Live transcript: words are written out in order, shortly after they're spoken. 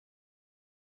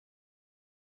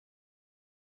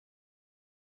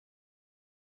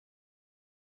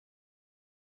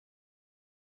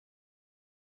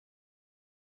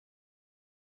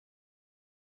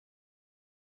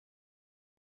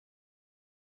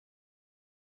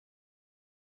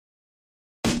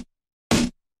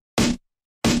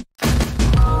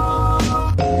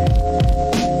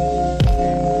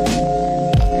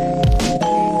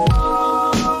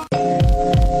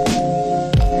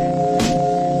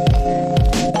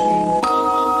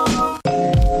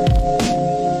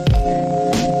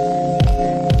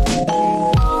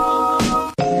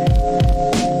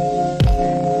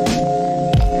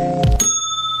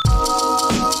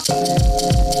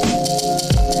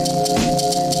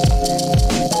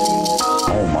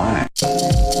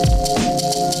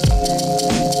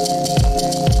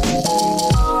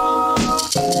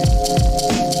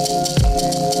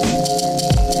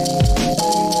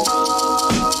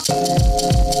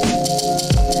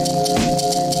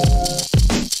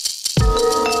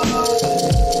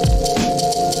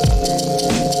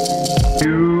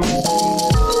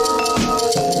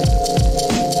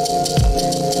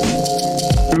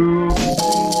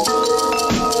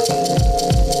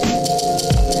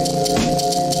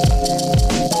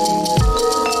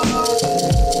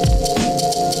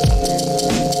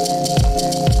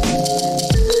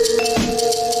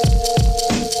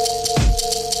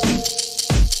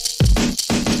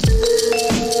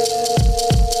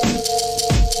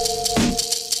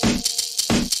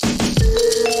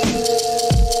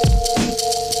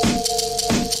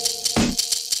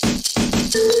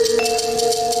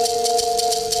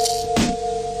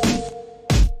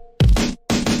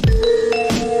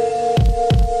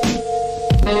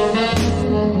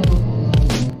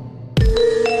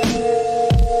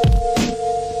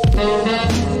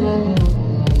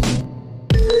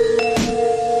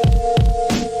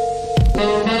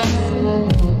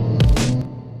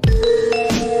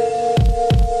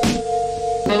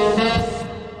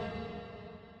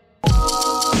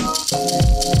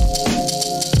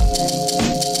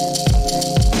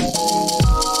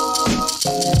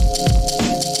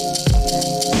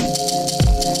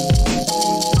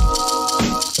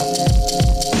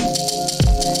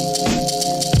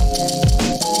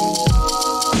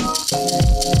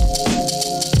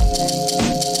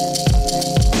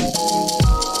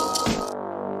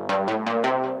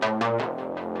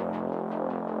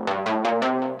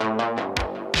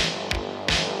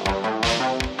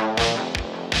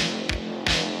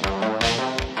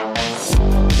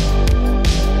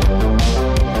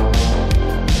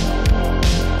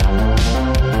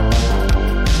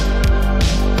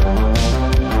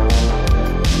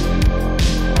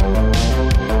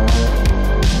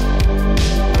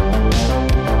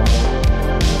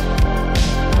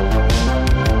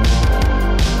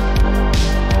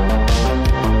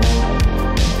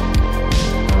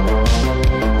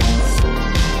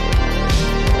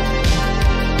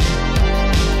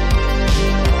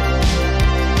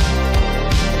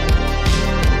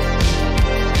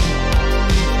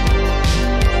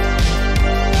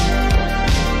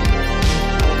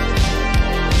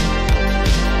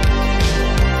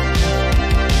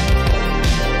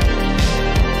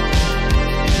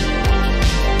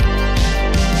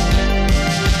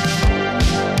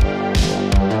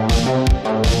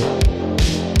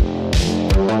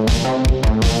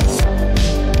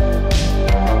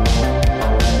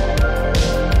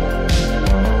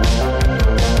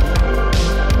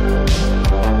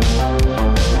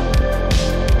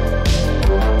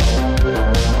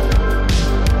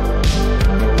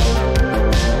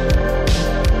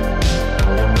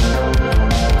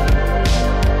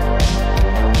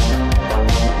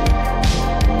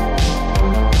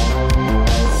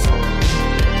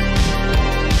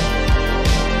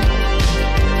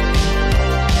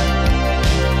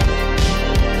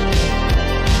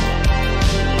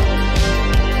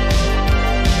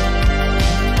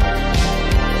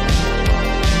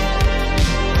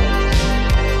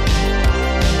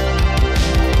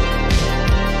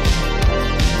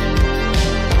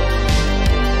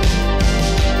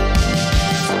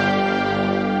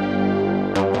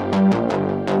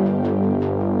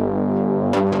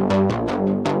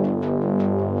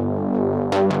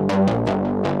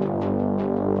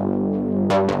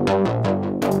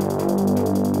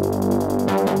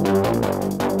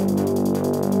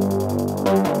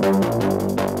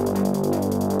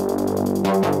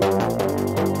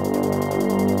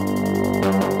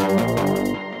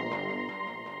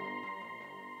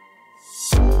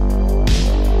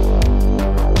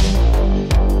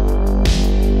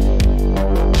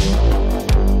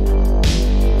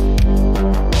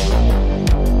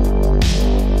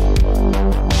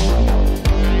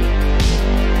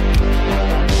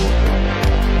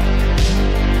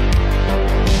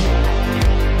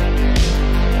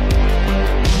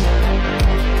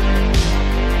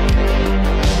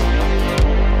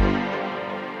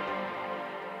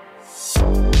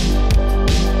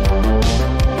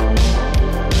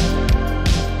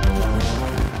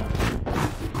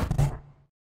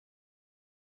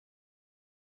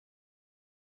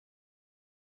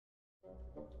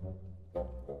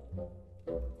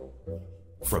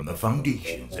From the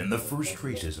foundations and the first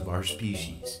traces of our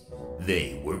species,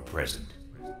 they were present.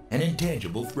 An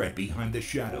intangible threat behind the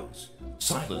shadows,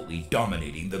 silently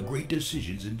dominating the great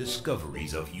decisions and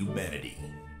discoveries of humanity.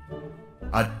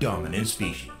 A dominant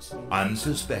species,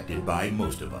 unsuspected by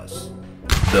most of us.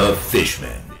 The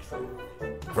Fishmen.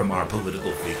 From our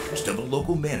political figures to the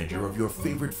local manager of your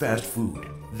favorite fast food,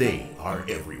 they are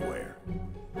everywhere.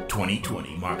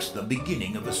 2020 marks the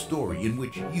beginning of a story in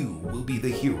which you will be the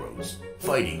heroes,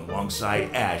 fighting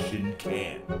alongside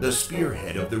Ashcan, the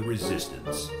spearhead of the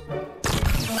resistance.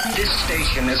 This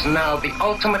station is now the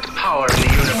ultimate power in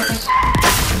the universe.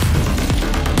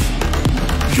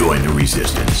 Join the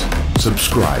resistance.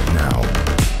 Subscribe now.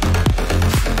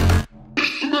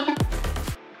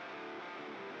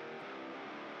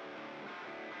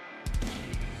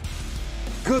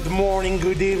 Good morning,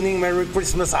 good evening, Merry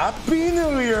Christmas, Happy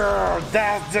New Year!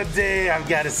 That's the day, I've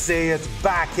got to say it,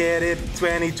 back at it,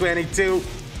 2022.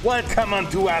 Welcome on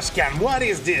to Ashcan. What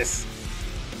is this?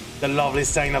 The lovely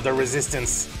sign of the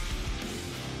resistance.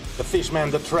 The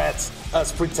Fishman, the threat,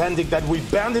 us pretending that we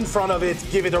bend in front of it,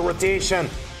 give it a rotation.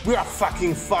 We are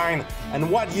fucking fine.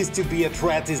 And what used to be a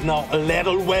threat is now a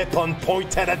little weapon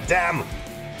pointed at them.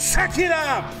 Check it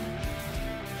up!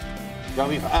 Now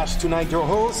with Ash tonight, your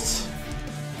host.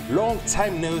 Long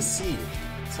time no see,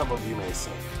 some of you may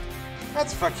say.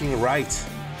 That's fucking right.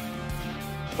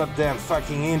 Goddamn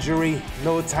fucking injury,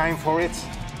 no time for it.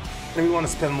 And we want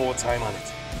to spend more time on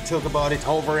it. Talk about it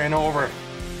over and over.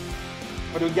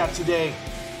 What do we got today?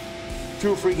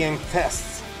 2 free game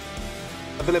tests.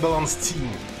 Available on Steam.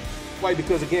 Why?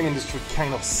 Because the game industry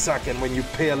kind of sucks, and when you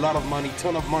pay a lot of money,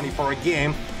 ton of money for a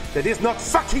game that is not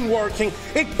fucking working,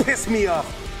 it pisses me off.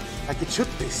 Like it should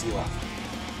piss you off.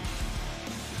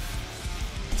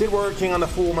 Still working on the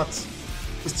format.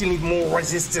 We still need more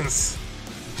resistance.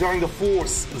 Join the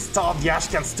force and start the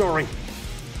Ashcan story.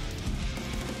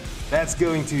 Let's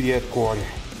go into the headquarters.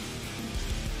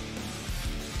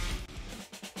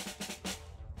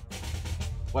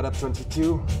 What up,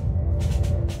 22?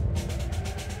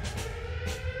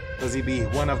 Does he be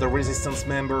one of the resistance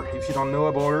member? If you don't know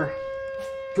about her,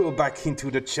 go back into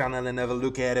the channel and have a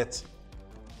look at it.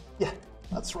 Yeah,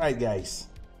 that's right, guys.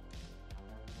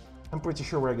 I'm pretty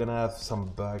sure we're gonna have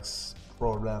some bugs,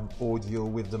 problem, audio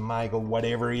with the mic or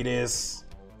whatever it is.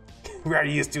 We are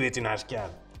used to it in Ashcan.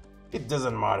 It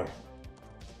doesn't matter.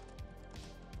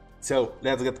 So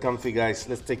let's get comfy, guys.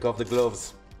 Let's take off the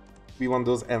gloves. We want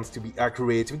those hands to be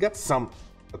accurate. We got some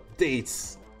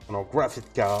updates on our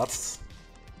graphic cards.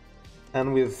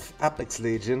 And with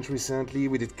ApexLegend recently,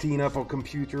 we did clean up our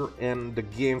computer and the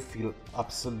game feels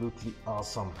absolutely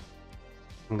awesome.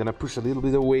 I'm gonna push a little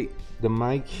bit away the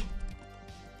mic.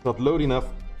 Not loud enough.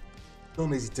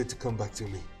 Don't hesitate to come back to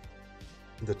me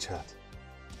in the chat.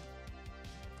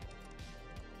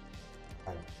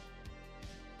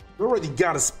 You already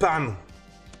got a spam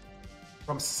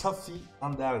from Sophie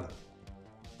Andal.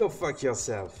 Go fuck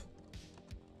yourself.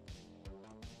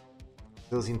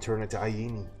 Those internet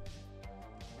hyena.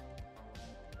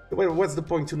 Well, what's the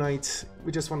point tonight?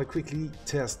 We just want to quickly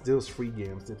test those 3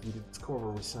 games that we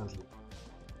discovered recently.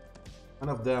 One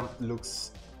of them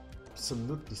looks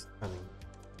absolutely stunning.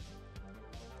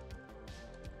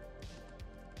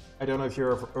 I don't know if you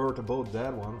ever heard about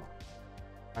that one.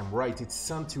 I'm right, it's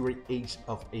Century Age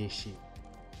of Ashes.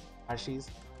 Ashes?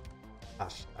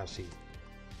 Ashes.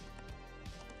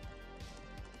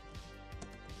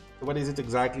 So what is it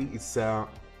exactly? It's a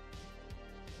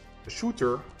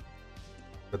shooter,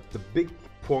 but the big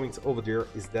point over there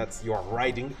is that you are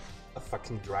riding a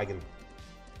fucking dragon.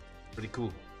 Pretty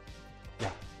cool.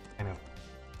 Yeah, I know.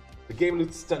 The game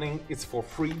looks stunning, it's for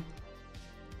free.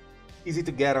 Easy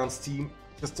to get on Steam,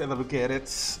 just have a look at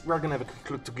it. We're gonna have a quick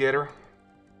look together.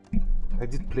 I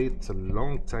did play it a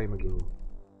long time ago.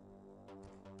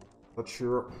 Not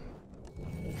sure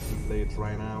to play it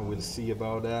right now, we'll see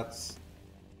about that.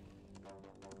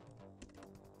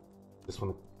 Just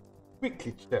wanna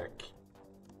quickly check.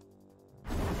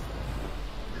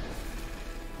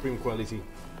 Stream quality.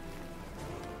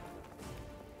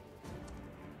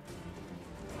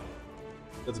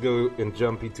 Let's go and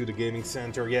jump into the gaming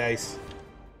center, guys.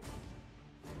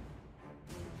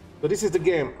 So this is the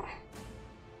game.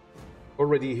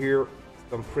 Already here,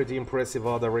 some pretty impressive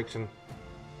art direction.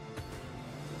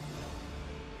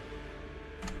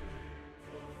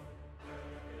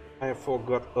 I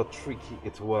forgot how tricky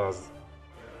it was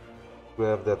to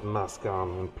have that mask on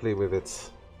and play with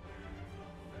it.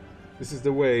 This is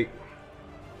the way.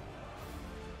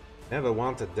 Never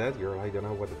wanted that girl, I don't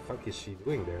know what the fuck is she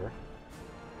doing there.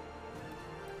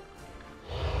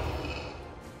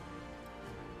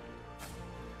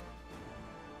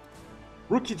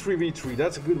 Rookie 3v3,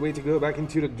 that's a good way to go back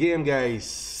into the game, guys.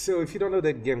 So if you don't know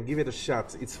that game, give it a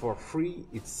shot. It's for free.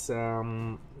 It's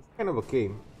kind of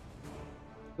okay.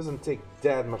 Doesn't take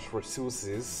that much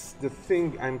resources. The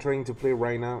thing I'm trying to play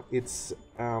right now, it's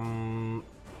 3v3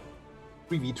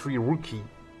 Rookie.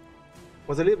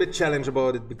 Was a little bit challenged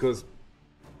about it because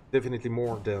definitely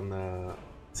more than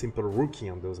simple Rookie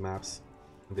on those maps.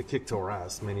 And they kicked our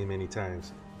ass many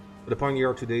times. But the point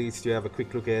here today is to have a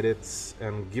quick look at it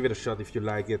and give it a shot if you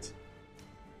like it.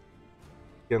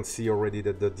 You can see already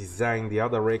that the design, the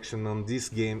art direction on this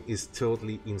game is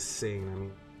totally insane. I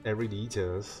mean, every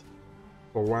details.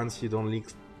 For once, you don't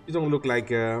look like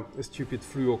a stupid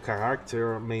fluo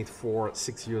character made for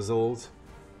 6 years old.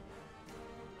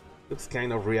 Looks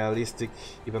kind of realistic,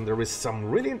 even there is some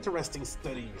really interesting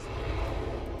studies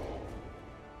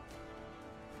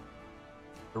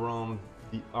around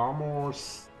the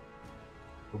armors.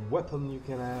 The weapon you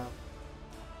can have.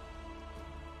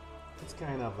 It's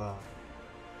kind of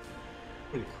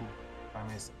pretty cool, if I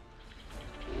may say.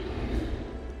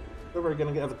 So we're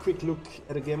gonna have a quick look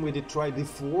at a game we did try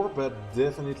before, but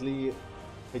definitely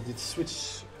I did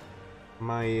switch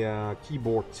my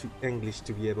keyboard to English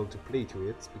to be able to play to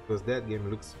it, because that game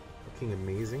looks fucking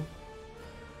amazing.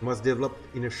 It was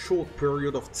developed in a short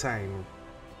period of time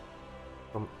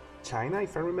from China,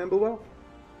 if I remember well.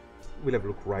 We'll have a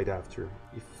look right after,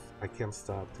 if I can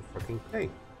start to fucking play.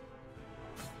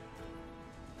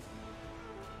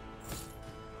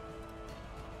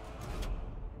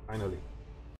 Finally.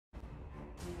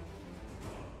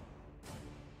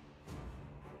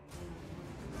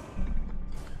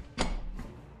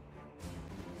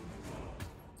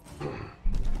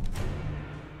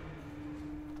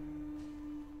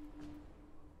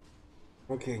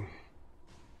 Okay.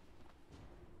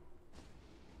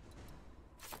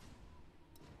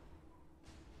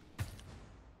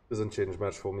 Doesn't change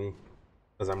much for me,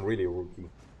 as I'm really a rookie.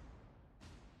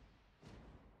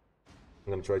 I'm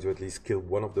gonna try to at least kill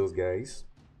one of those guys.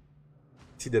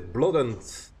 See that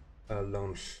Bloodhunt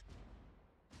launch.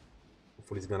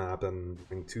 Hopefully it's gonna happen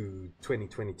during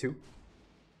 2022.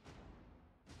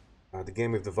 The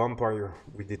game with the vampire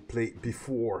we did play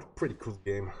before. Pretty cool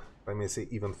game. If I may say,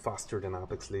 even faster than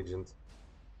ApexLegend.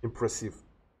 Impressive.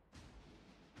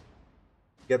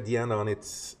 Get the end on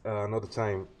it another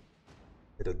time.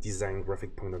 At a design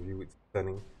graphic point of view, it's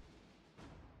stunning.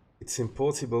 It's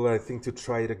impossible, I think, to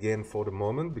try it again for the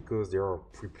moment because they are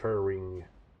preparing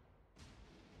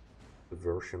the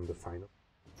version, the final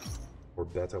or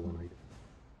beta one. I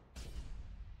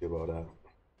don't know about that.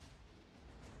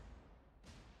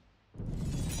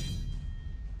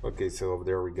 Okay, so over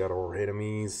there we got our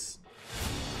enemies.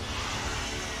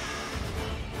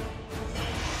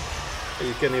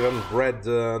 You can even breed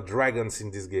dragons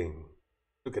in this game.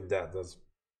 Look at that, that's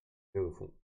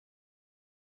beautiful.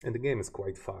 And the game is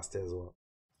quite fast as well.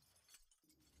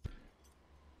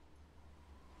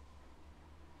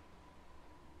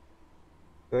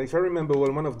 If I remember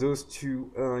well, one of those two,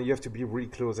 you have to be really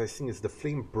close. I think it's the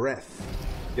flame breath.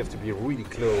 You have to be really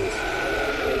close.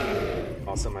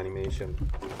 Awesome animation.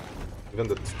 Even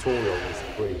the tutorial is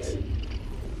great.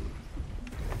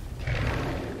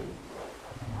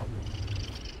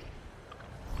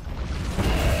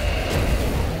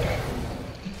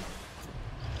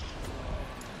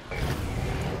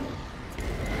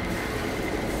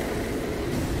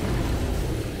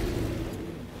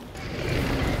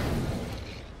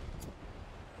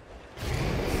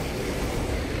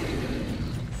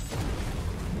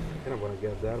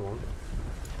 Get that one.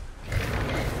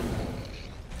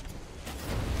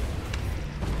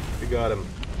 We got him.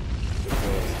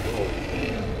 Oh,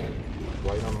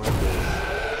 right on my face.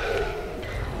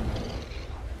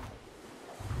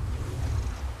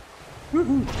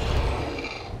 Woohoo!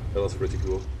 That was pretty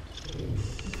cool.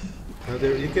 Now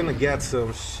there you can get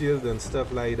some shield and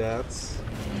stuff like that.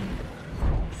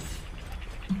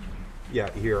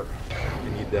 Yeah, here.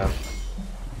 You need that.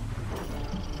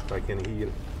 If I can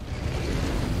heal.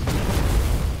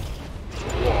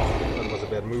 That was a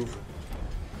bad move.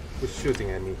 Who's shooting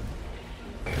at me?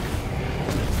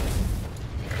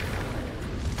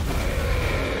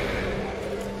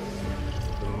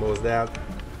 Almost that.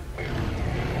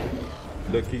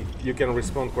 Lucky you can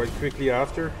respawn quite quickly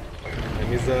after. I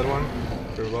missed that one.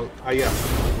 Very well. Ah yeah.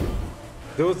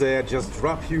 Those there just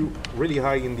drop you really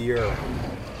high in the air.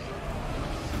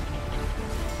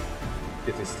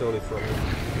 It is stole it from me.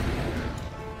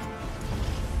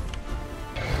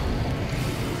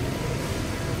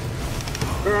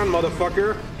 Burn,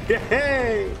 motherfucker!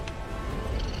 Hey!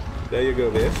 There you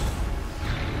go, bitch.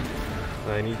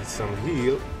 I need some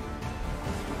heal.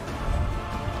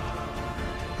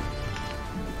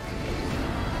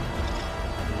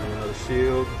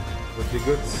 shield would be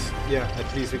good. Yeah,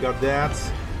 at least we got that.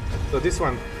 So this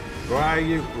one,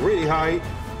 really high.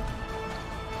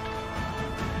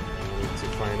 We need to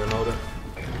find another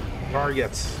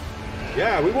target.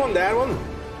 Yeah, we won that one.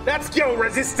 Let's go,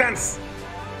 resistance!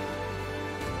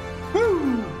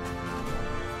 Woo!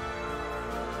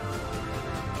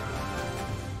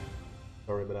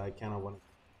 Sorry, but I kind of want to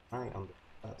hang on the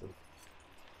button.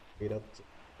 Wait up.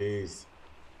 Jeez.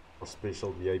 For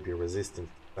special VIP resistance.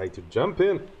 Try to jump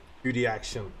in to the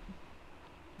action.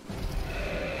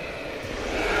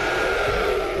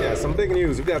 Yeah, some big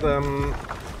news. We got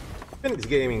Phoenix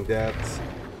Gaming that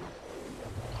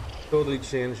totally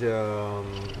changed. He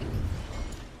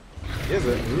has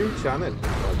a new channel.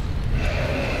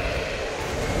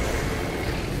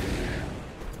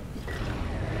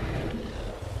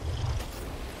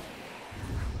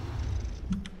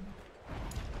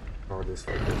 Or this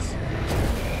like this.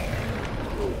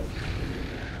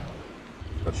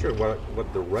 Not sure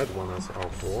what the red ones are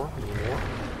for anymore.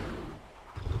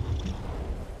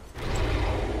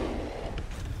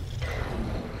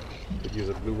 Could use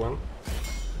a blue one.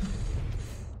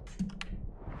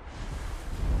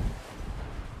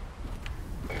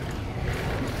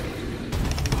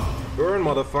 Burn,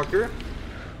 motherfucker!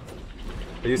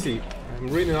 You see, I'm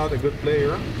really not a good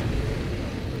player,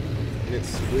 and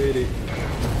it's really.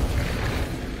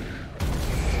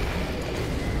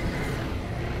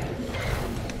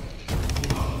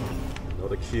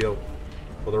 Another kill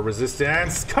for the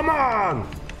resistance. Come on!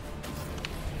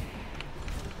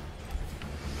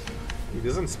 He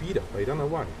doesn't speed up. I don't know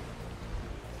why.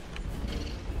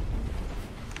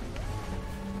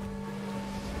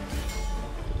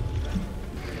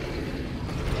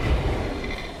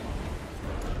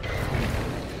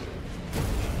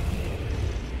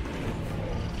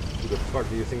 Who the fuck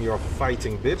do you think you're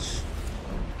fighting, bitch?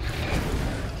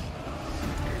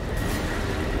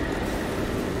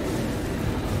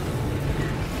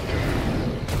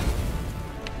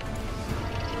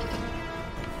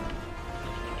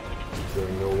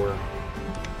 Going nowhere.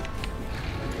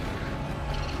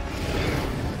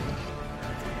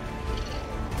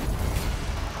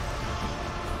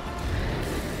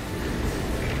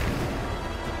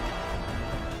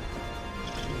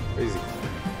 Crazy.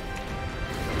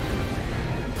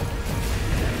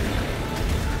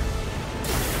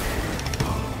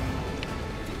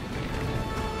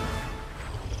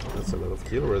 That's a lot of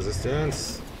kill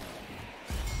resistance.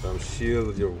 Some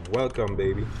shield, you're welcome,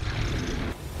 baby.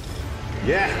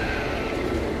 Yeah!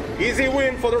 Easy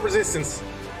win for the resistance.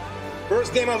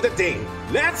 First game of the day.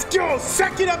 Let's go!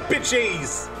 Suck it up,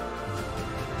 bitches!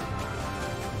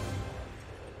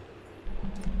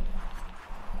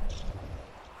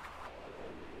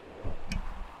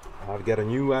 I've got a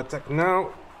new attack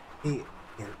now. E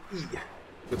and E.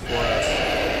 Good for us.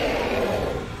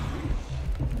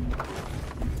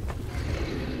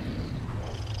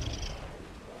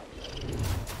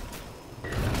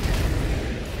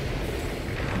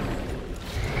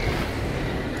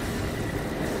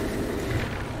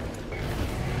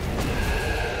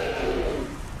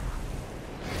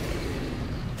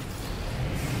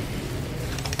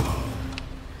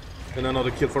 And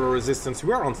another kill for the resistance.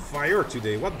 We are on fire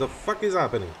today. What the fuck is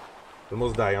happening?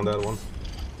 Almost die on that one.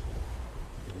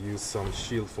 Use some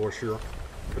shield for sure.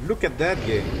 But look at that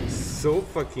game. It's so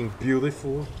fucking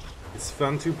beautiful. It's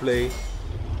fun to play.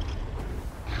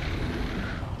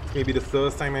 It's maybe the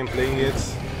first time I'm playing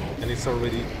it, and it's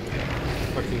already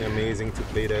fucking amazing to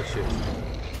play that shit.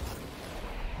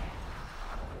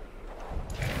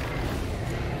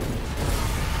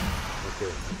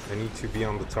 Okay, I need to be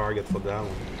on the target for that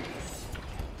one.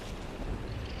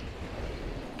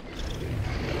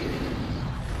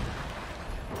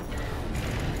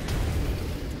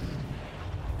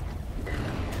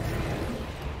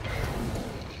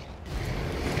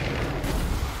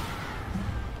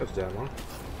 Touch that one,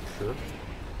 sure.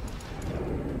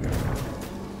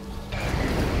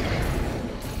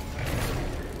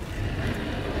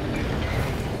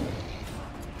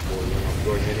 Boy, you're not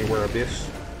going anywhere, bitch.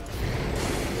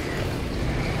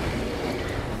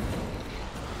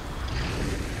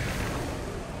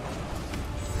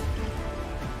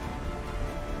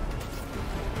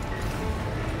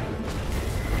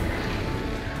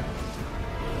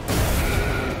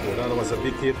 Oh, that was a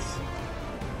big hit.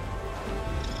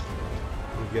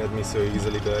 You got me so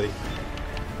easily, buddy.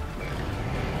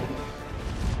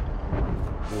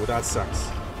 Oh, that sucks.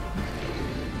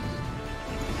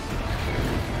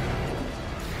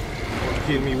 Don't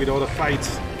kill me without a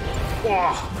fight.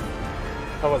 Wow,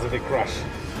 that was a big crush.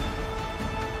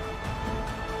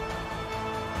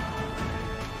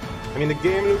 I mean, the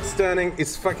game looks stunning.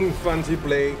 It's fucking fun to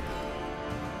play.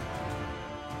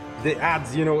 they add,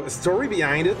 you know, a story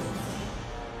behind it.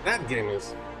 That game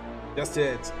is just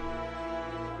it.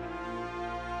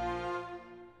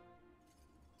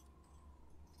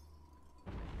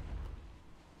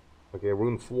 Okay,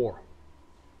 room 4.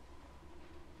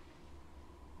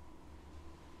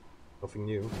 Nothing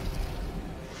new.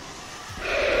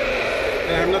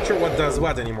 And I'm not sure what does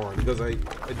what anymore, because I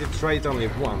did try it only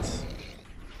once.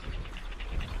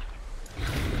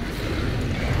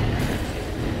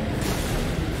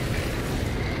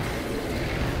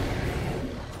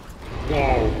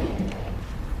 Whoa!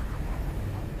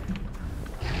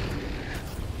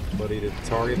 But did it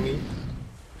target me?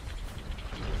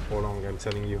 Hold on, I'm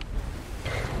telling you.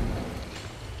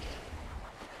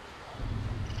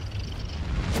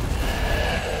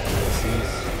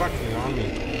 He's fucking on me.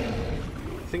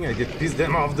 I think I did piss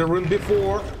them off the room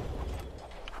before.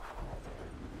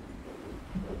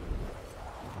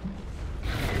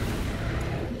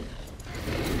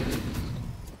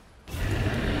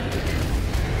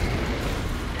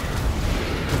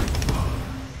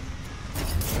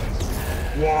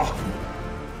 Whoa!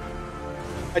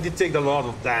 I did take a lot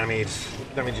of damage.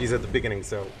 Damages at the beginning,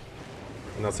 so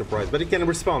I'm not surprised. But it can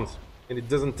respond, and it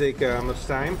doesn't take much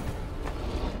time.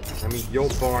 I mean, your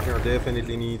partner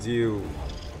definitely needs you.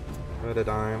 At a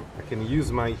time, I can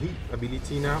use my heat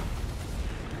ability now.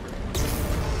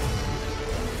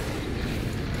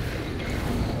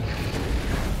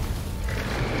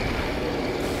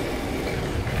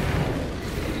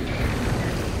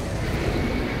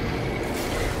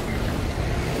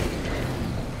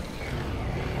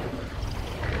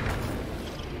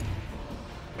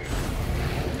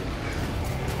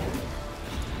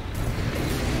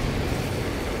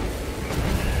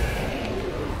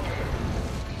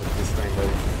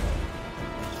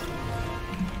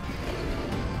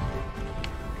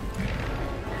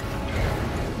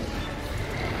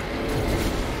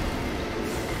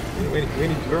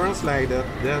 When it burns like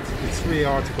that, it's really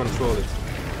hard to control it.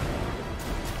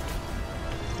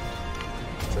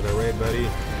 Accelerate, buddy.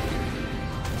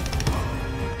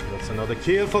 That's another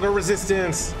kill for the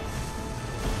resistance.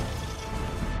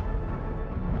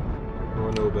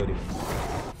 Oh no, buddy.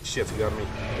 Shit, he got me.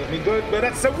 Got me good, but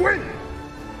that's a win!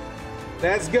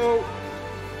 Let's go!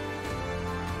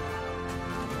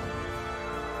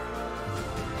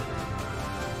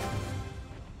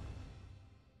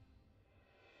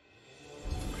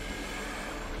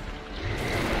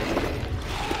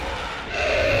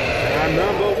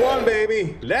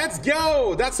 Baby, let's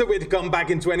go! That's the way to come back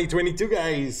in 2022,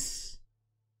 guys.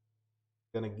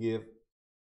 Gonna give,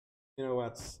 you know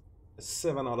what, a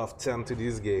 7 out of 10 to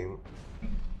this game.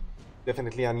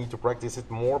 Definitely I need to practice it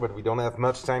more, but we don't have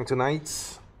much time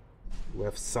tonight. We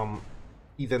have some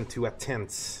event to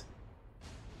attend. So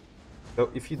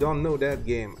if you don't know that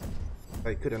game,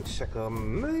 I couldn't check how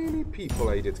many people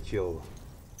I did kill.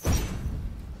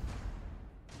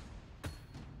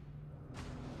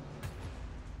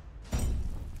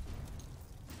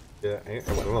 Yeah,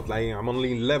 I'm not lying, I'm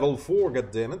only level 4,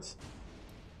 goddammit.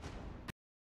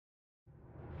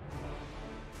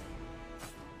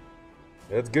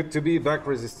 It's good to be back,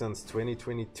 Resistance.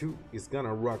 2022 is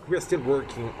gonna rock. We're still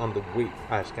working on the way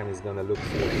Ashcan is gonna look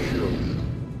for sure.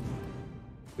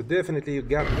 But definitely you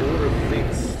got other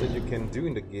things that you can do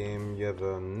in the game. You have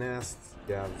a nest,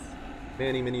 you have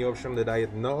many options that I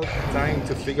had no time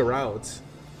to figure out.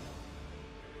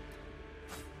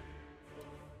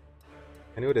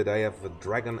 I know that I have a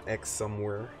dragon egg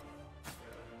somewhere.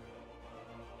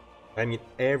 I mean,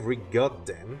 every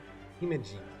goddamn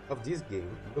image of this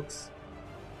game looks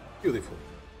beautiful.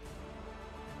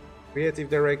 Creative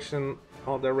direction,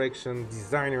 art direction,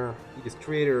 designer,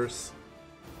 illustrators.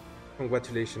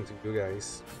 Congratulations to you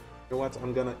guys. You know what?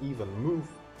 I'm gonna even move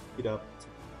it up to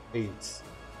 8.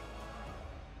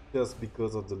 Just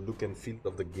because of the look and feel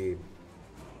of the game.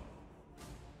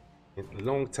 In a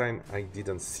long time I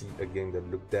didn't see a game that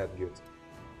looked that good.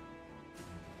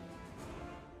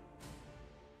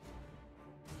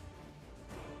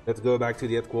 Let's go back to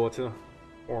the headquarters,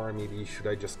 or maybe should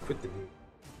I just quit the game?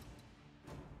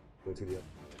 Go to the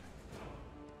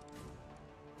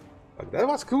But that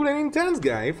was cool and intense,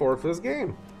 guy, for a first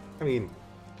game. I mean,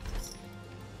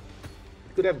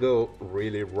 it could have gone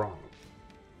really wrong.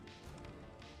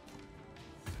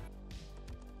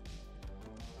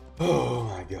 Oh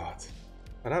my god.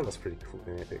 And that was pretty cool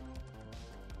and epic.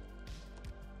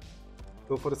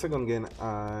 So for the second game,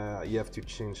 you have to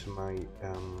change my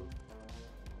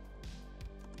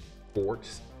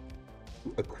ports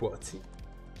to aquatic.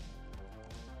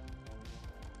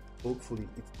 Hopefully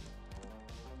it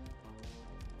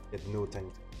get no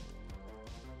time.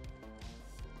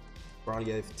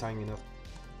 Probably I have time enough.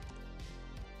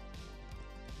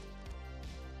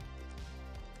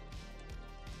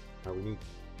 Now we need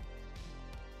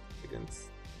against.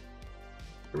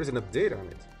 There is an update on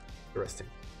it. Interesting.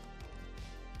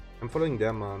 I'm following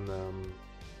them on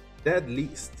Deadly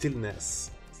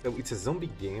Stillness. So it's a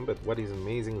zombie game, but what is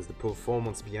amazing is the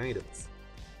performance behind it.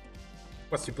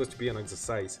 It was supposed to be an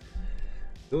exercise.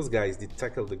 Those guys did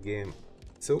tackle the game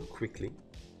so quickly,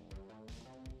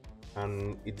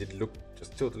 and it did look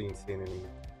just totally insane anymore.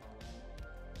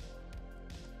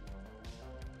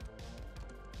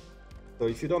 So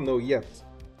if you don't know yet,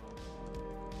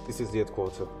 this is the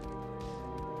headquarters.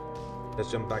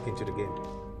 Let's jump back into the game.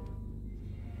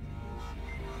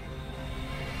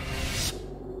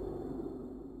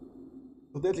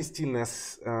 So Deadly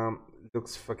Stillness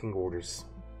looks fucking gorgeous.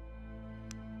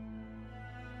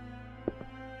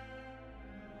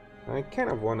 I kind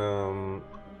of wanna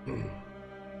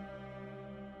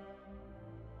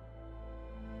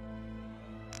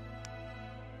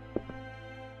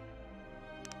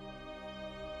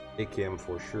AKM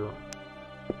for sure.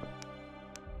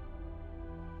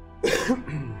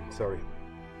 Sorry.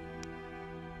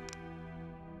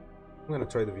 I'm gonna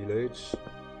try the village.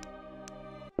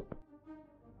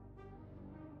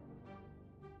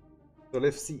 So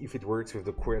let's see if it works with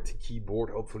the QWERTY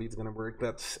keyboard. Hopefully it's gonna work,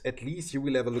 but at least you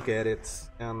will have a look at it.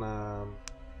 And no,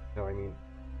 I mean,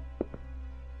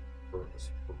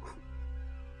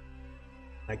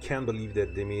 I can't believe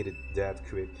that they made it that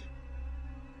quick.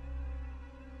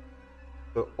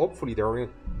 So hopefully they're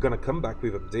gonna come back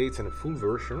with updates and a full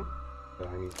version.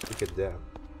 I mean, look at that.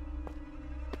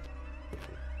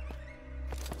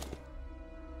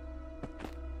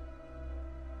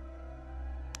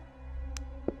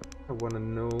 I want to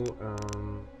know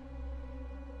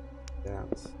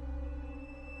that.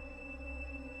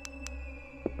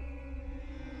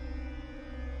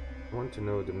 I want to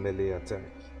know the melee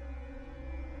attack.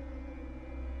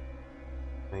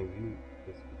 My view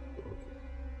is okay.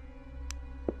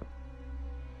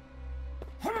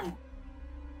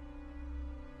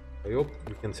 I hope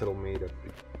we can settle me that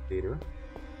later.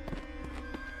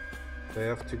 I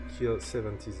have to kill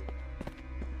 70s.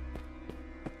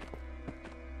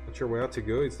 Not sure where to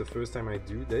go. It's the first time I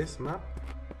do this map.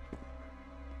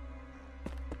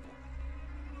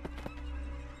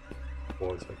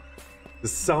 Oh, it's like... The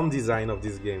sound design of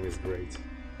this game is great.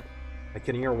 I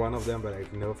can hear one of them, but I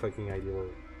have no fucking idea where.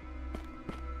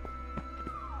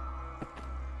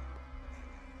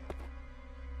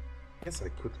 I guess I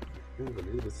could move a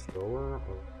little bit slower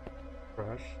or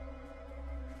crash.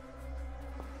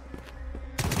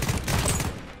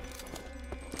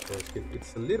 Okay,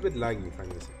 it's a little bit laggy if I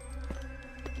miss it.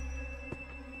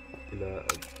 Still a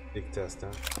big test,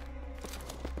 huh?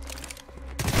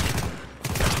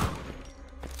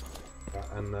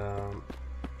 And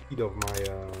speed of my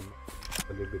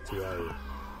a little bit too high.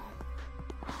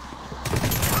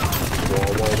 Whoa,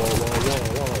 whoa, whoa, whoa, whoa,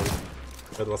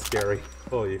 whoa! That was scary.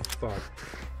 Holy fuck!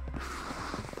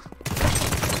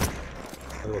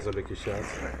 That was a lucky shot.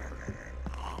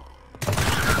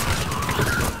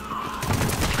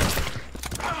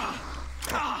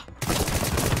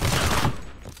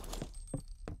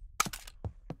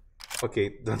 Okay,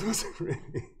 that was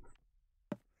really...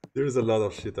 There's a lot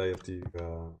of shit I have to...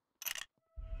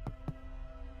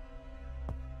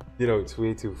 You know, it's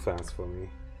way too fast for me.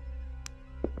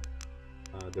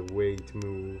 The way it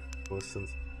moves, motions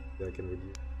that I can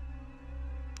reduce.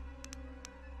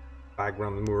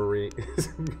 Background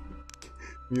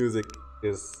music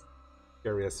is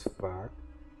scary as fuck.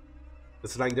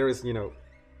 It's like there is, you know...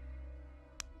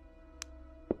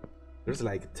 There's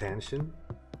like tension.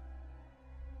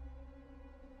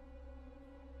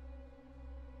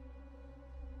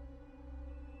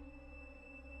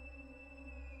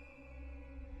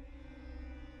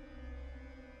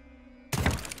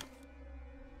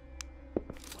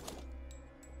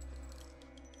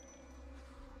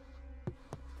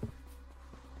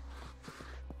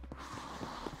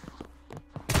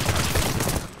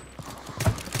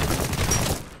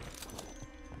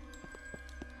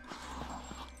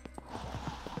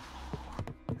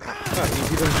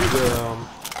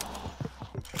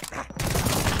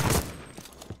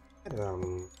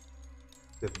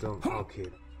 Okay.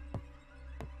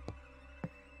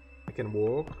 I can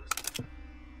walk.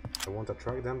 I won't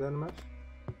attract them that much.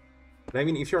 But I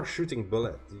mean, if you're shooting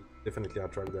bullets, you definitely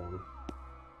attract them.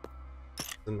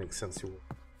 Doesn't make sense to walk.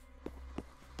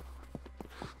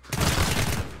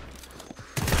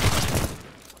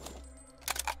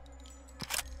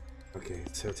 Okay,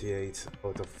 38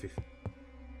 out of 50.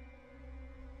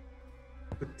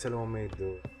 Good tailor-made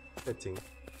though. Setting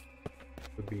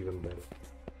would be even better.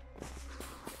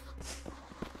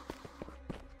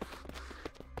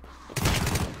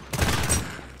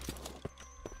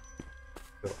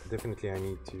 definitely I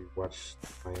need to watch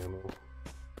my ammo.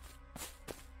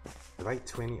 Have I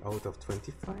 20 out of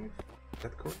 25? Is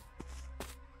that correct?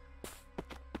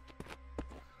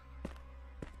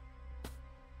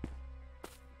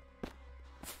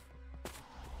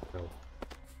 No.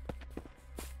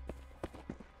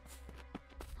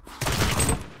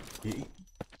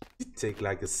 It take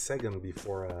like a second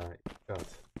before it cut.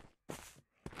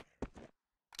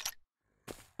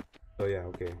 Oh yeah,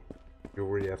 okay. You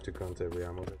really have to count every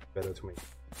ammo. That's better to make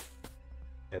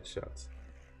headshots.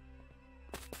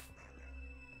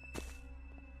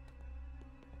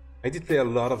 I did play a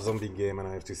lot of zombie game, and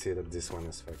I have to say that this one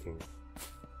is fucking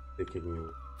taking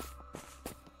you.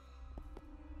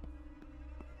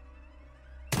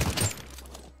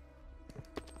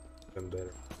 Even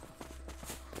better.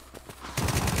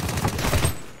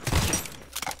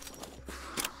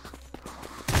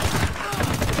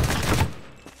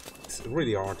 It's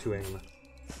really hard to aim.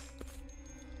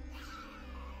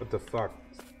 What the fuck?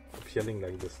 Stop yelling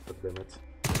like this, god damn it.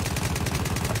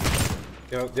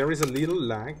 Yeah, there is a little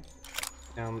lag,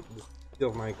 and the speed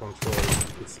of my control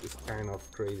is kind of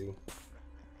crazy.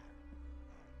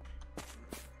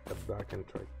 Step back and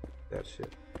try that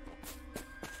shit.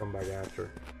 Come back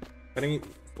after. But I mean,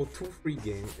 for 2-3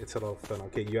 game, it's a lot of fun.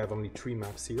 Okay, you have only 3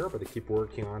 maps here, but they keep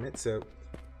working on it, so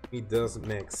it does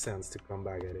make sense to come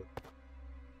back at it.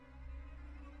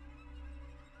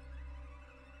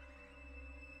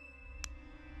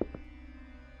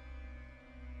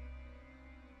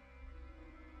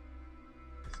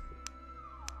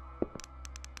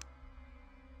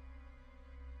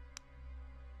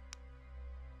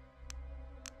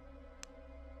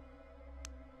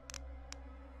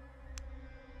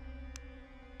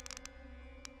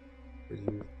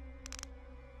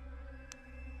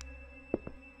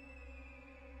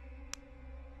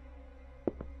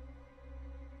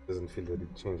 Doesn't feel that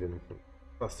it changed anything.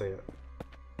 Plus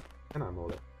and I'm all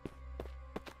that.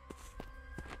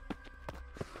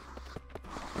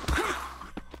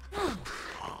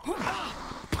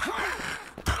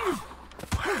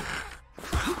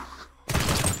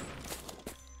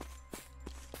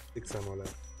 Six ammo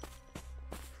left.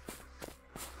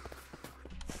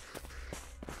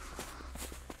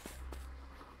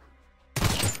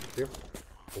 Here,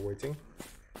 we're waiting.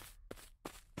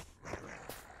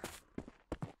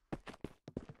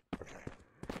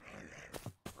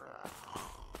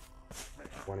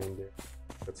 One in there.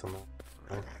 Got some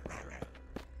ammo.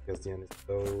 Guess the end is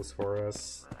close for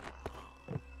us.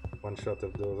 One shot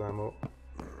of those ammo.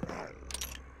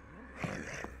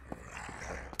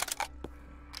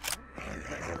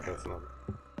 That's not.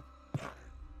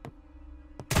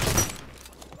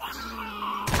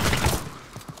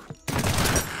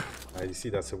 You see,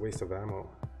 that's a waste of ammo.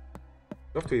 I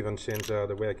have to even change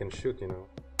the way I can shoot, you know.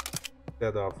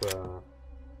 Instead of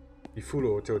the full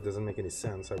auto, it doesn't make any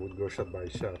sense. I would go shot by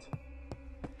shot.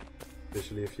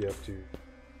 Especially if you have to...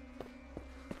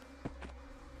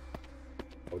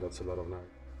 Oh, that's a lot of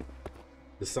knives.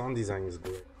 The sound design is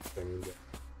great. I mean,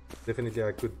 definitely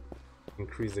I could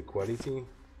increase the quality.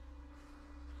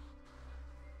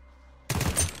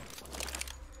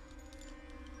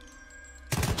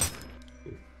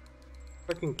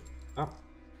 Fucking up.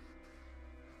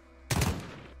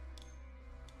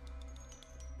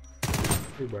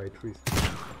 3 by 3.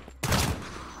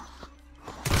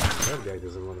 That guy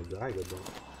doesn't want to die, goddamn.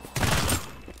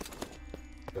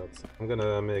 I'm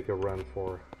gonna make a run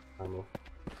for ammo.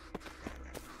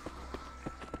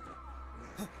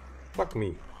 Fuck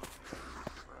me.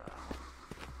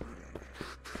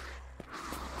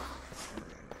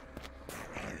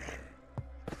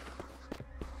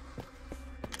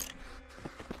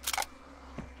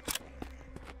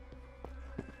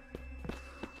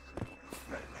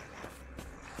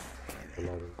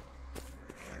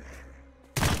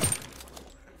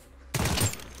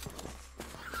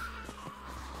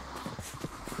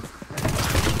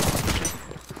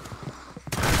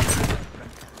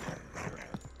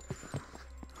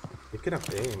 Can I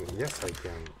aim? Yes, I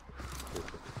can.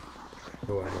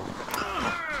 Oh, I know.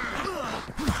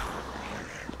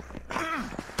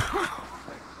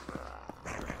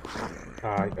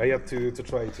 I have to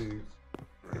try to...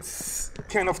 It's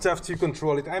kind of tough to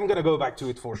control it. I'm gonna go back to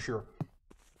it for sure.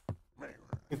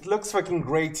 It looks fucking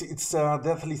great. It's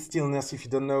definitely Stillness. If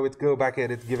you don't know it, go back at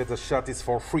it. Give it a shot. It's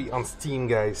for free on Steam,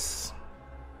 guys.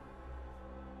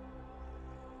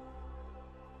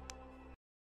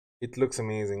 It looks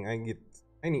amazing.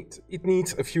 It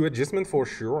needs a few adjustments for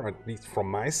sure, at least from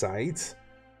my side,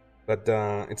 but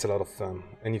it's a lot of fun,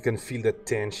 and you can feel that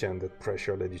tension, that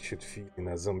pressure that you should feel in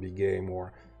a zombie game,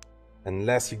 or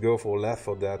unless you go for left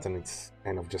for that, and it's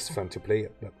kind of just fun to play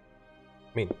it. But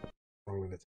mean, wrong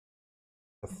with it.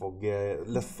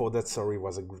 Left 4 Dead, sorry,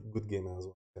 was a good game as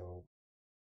well. So,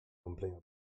 complain.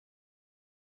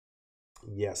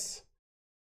 Yes,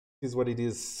 this is what it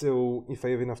is. So, if I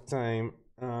have enough time,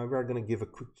 we are gonna give a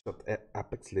quick shot at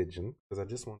Apex Legend because I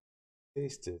just want to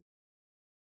taste it.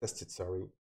 Test it, sorry.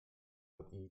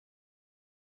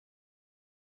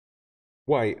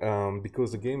 Why?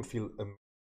 Because the game feels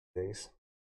amazing.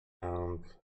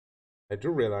 I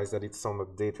do realize that it's some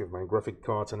update with my graphic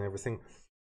cards and everything.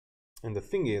 And the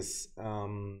thing is,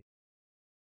 not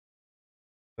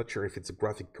sure if it's a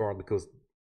graphic card because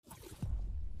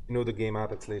you know the game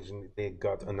Apex Legend, they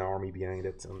got an army behind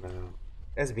it, and it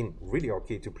has been really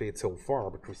okay to play it so far.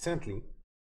 But recently,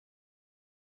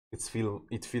 it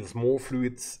feels more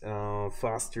fluid,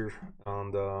 faster,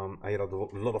 and I had a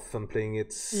lot of fun playing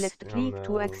it. Left click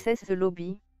to access the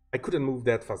lobby. I couldn't move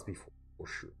that fast before, for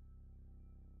sure.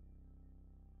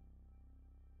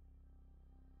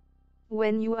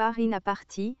 When you are in a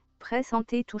party, press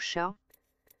Ante toucha.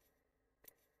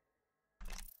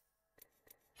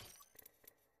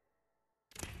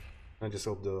 I just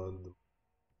hope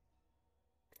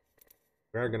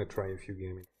we're gonna try a few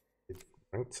games.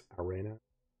 Ranked arena.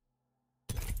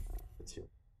 Let's see.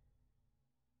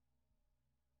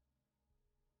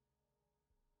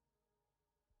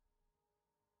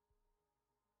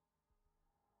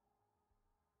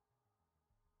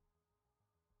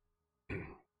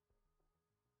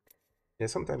 Yeah,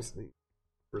 sometimes the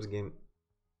first game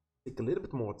take a little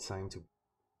bit more time to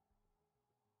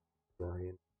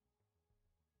vary.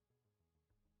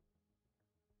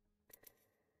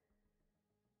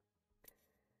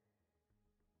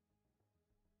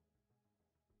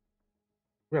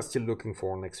 We are still looking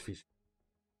for our next fish.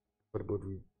 What about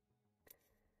we?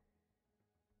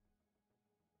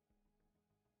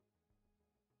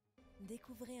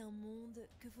 Découvrez un monde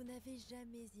que vous n'avez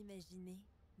jamais imaginé.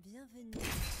 Bienvenue.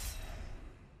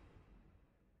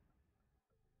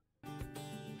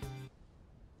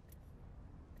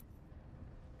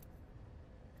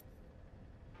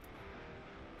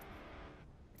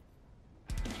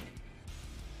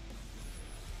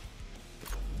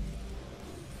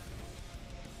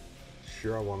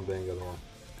 Sure, I won't bang at all.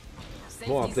 The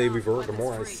more I play with her, the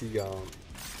more I see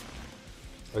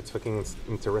it's fucking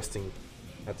interesting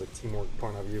at the teamwork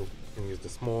point of view. You can use the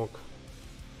smoke.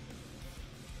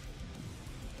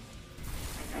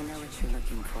 I know what you're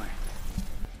looking for.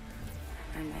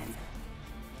 I'm in.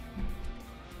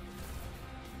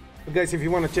 But guys, if you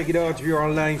want to check it out, we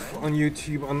are live on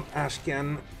YouTube on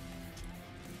Ashcan.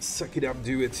 Suck it up,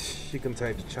 do it. You can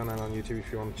type the channel on YouTube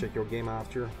if you want to check your game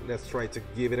after. Let's try to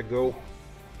give it a go.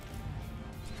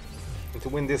 And to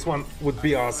win this one would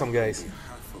be awesome, guys.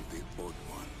 Half of the odd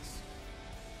ones,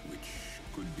 which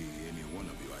could be any one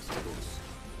of you, I suppose.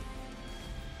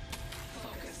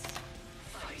 Focus.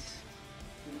 Fight.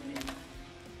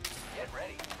 Get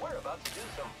ready. We're about to do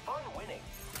some fun winning.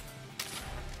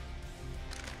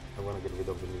 I want to get rid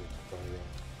of the music. I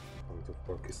want to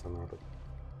focus on that.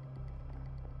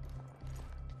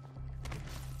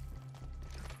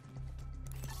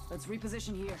 Let's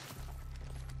reposition here.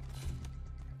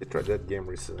 I tried that game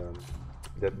recently.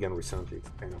 It's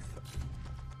kind of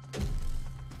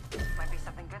Might be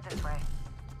something good this way.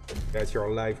 guys,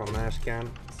 you're live on Ashcan.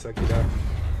 Suck it up.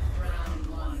 Round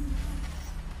 1.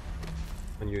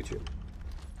 On YouTube.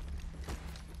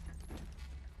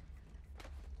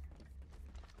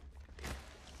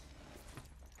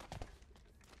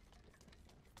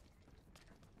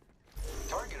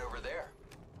 Target over there.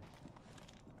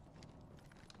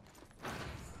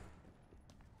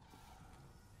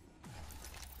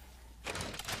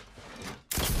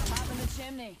 Top in the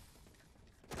chimney.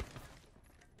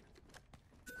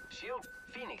 Shield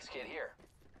Phoenix kit here.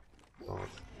 Oh,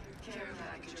 Care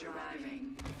package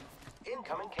arriving.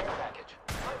 Incoming care package.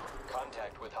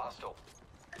 Contact with hostile.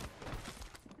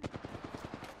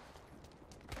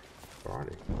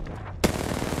 party.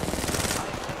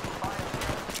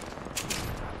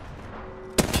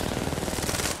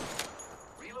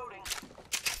 Reloading.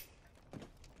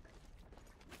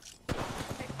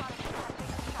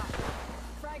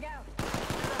 Frag out.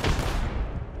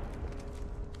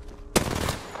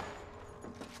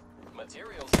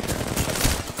 Materials here.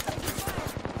 The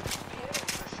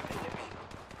enemies are shooting at me.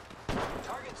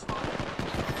 Target spotted.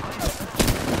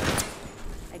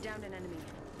 I downed an enemy.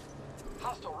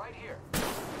 Hostile right here.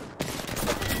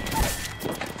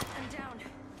 I'm down.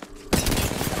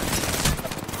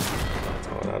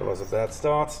 Oh, that was a bad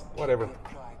start. Whatever.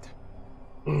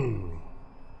 I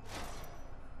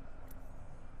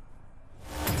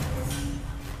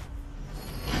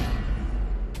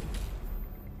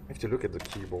have to look at the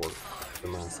keyboard. the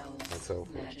mask myself.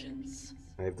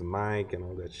 I have the mic and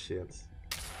all that shit.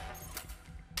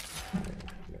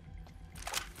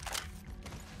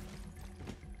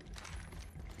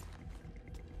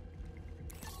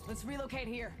 Let's relocate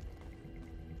here.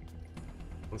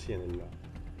 Non si è nella.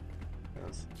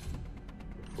 Yes.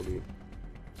 Hopefully.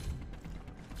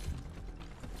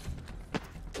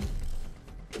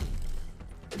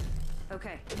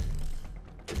 Okay.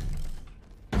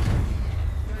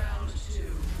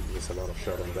 Miss a lot of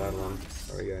shot on that one.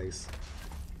 Sorry guys.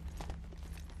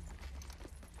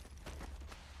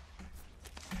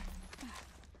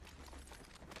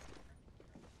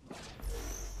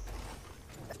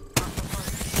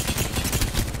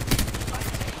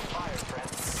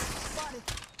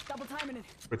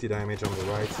 Pretty damage on the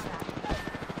right.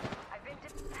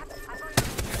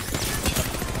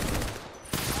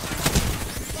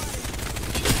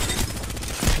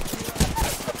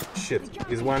 Shit,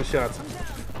 he's one shot.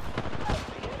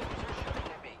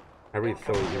 I really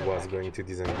thought he was going to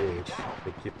disengage.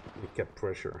 He kept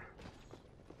pressure.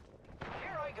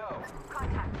 Here I go.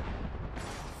 Contact.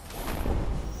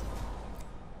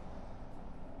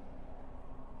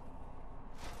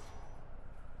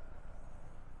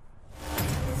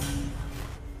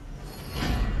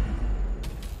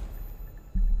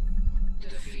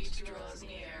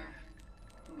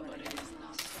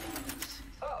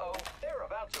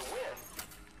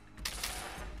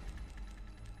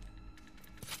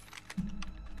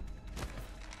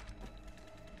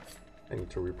 I need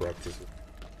to repractice it.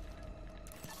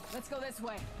 Let's go this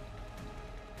way.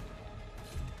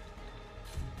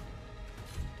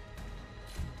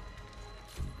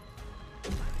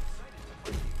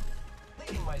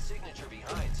 Leaving my signature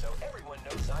behind so everyone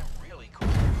knows I'm really cool.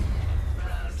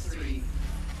 Round 3.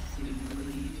 Do you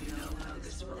believe you know how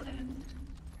this will end?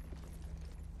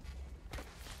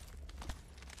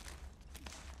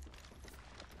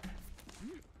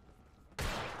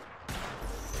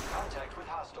 Contact with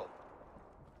hostile.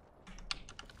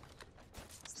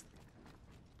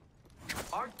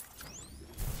 Art.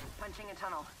 Punching a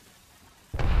tunnel.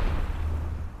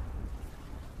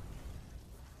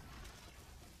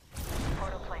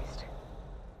 Portal placed.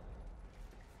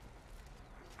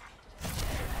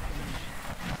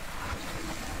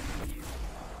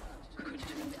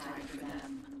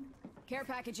 Care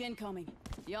package incoming.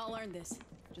 Y'all earned this.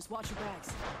 Just watch your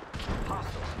bags.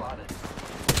 Hostile spotted.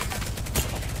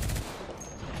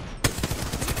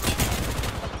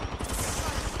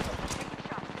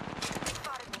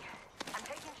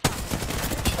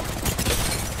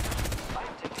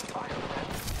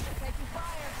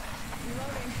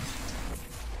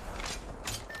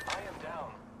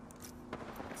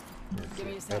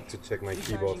 I have to check my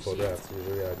keyboard for that.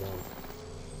 Usually I don't.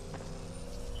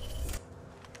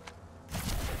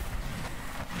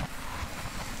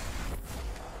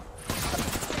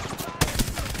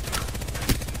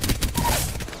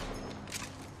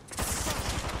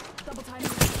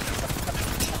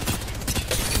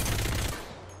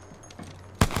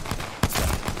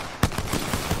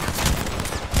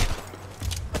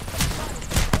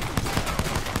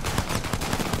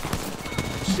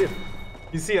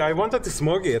 You see, I wanted to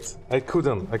smoke it. I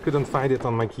couldn't find it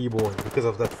on my keyboard because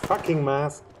of that fucking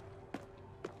mask.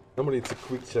 Normally it's a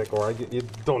quick check or you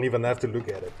don't even have to look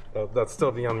at it. That's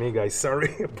totally on me, guys.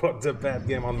 Sorry about the bad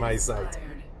game on my side.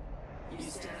 You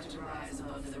stand to rise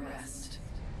above the rest.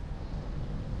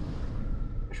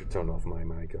 I should turn off my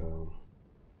mic.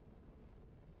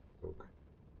 Look.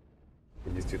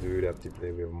 We used to do that to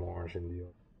play with Marsh in the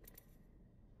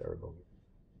terrible.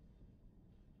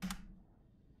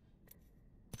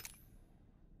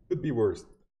 Could be worse.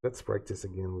 Let's practice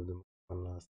again with them one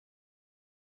last.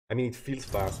 I mean, it feels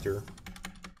faster.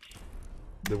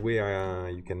 The way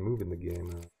you can move in the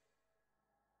game.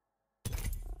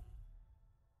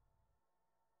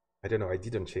 I don't know. I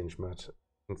didn't change much,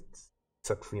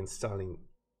 except reinstalling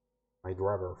my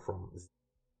driver from.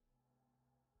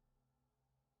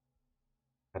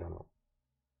 I don't know.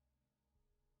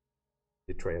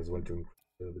 They try as well to increase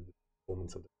the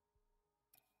performance of the.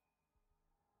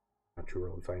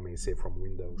 Natural, if I may say, from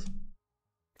Windows.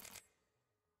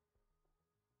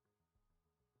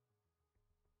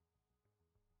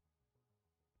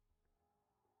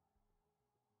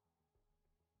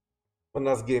 One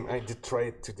last game, I did try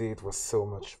it today. It was so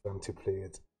much fun to play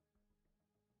it.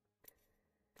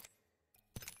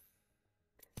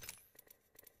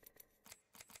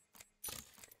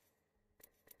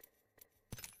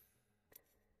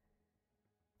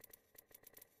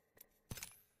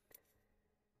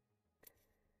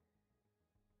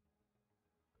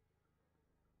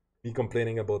 Be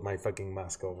complaining about my fucking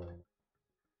mask covering.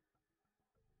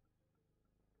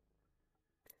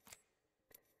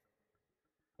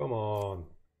 Come on.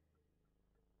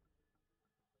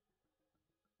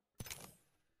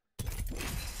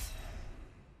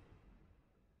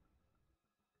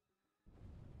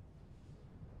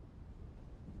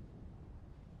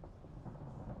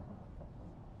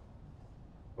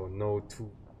 Oh no,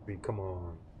 2, 3, come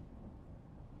on.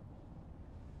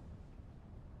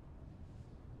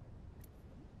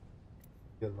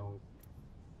 Get long.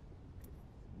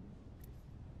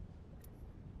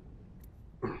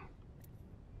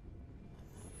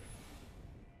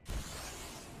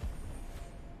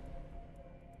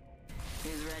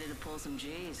 He's ready to pull some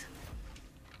G's.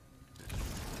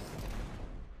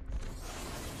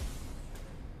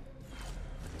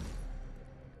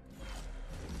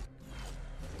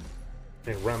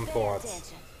 Hey, Rampart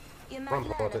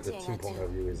at the team point of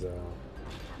view is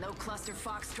No cluster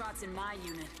foxtrots in my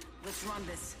unit. Let's run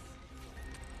this.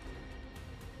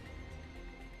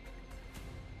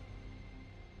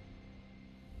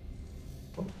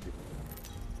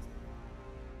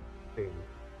 hey.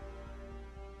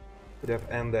 Could have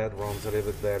ended rounds a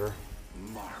little bit better.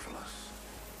 Marvelous.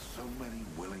 So many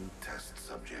willing test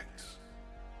subjects.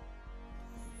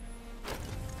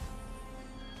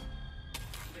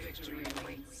 Victory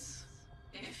awaits.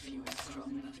 If you are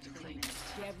strong enough to claim it.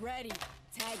 Get ready.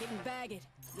 Tag it and bag it.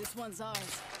 This one's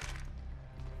ours.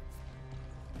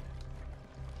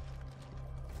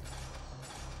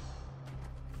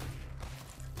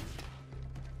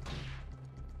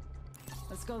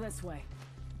 Let's go this way.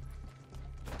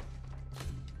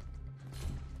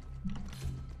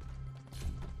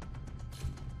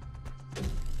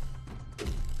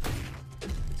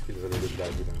 It feels a little bit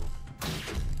laggy now.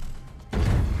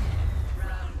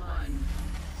 Round 1.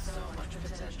 So much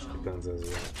potential. Depends as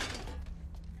well.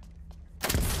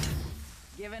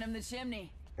 Giving him the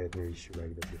chimney. I had no issue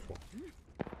like that before.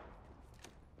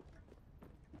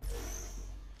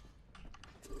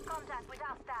 Contact with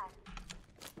hostile.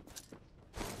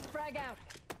 Frag out.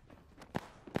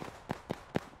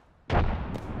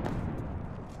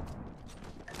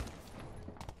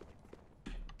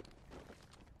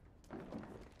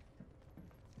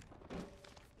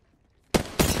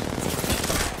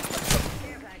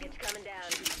 Care package coming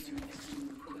down.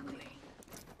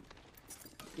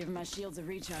 Giving my shields a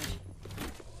recharge.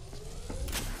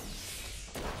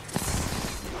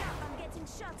 I'm getting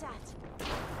shot at.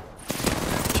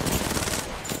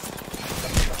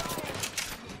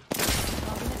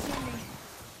 Popping the chimney.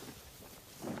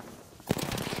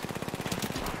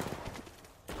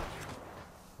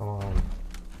 Come on.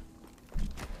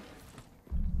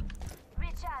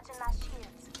 Recharging my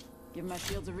shields. Giving my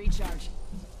shields a recharge.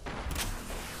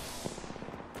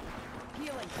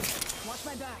 Healing. Watch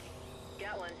my back.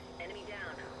 Got one. Enemy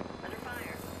down. Under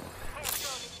fire.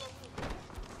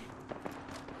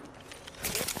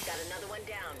 Got another one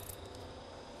down.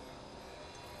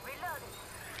 Reloaded.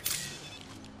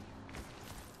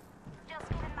 Just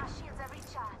giving my shields a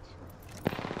recharge.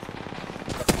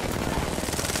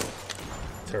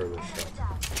 Terrible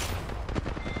shot.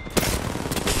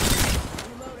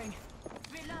 Reloading.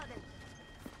 Reloading.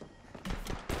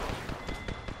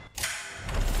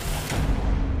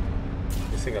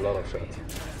 Missing a lot of shots.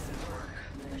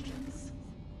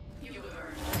 You have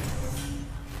earned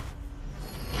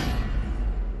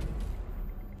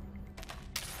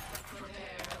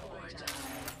prepare or die.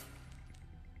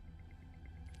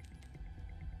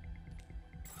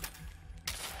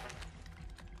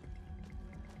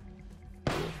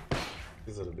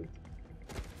 This is a little bit.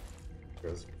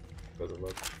 Because of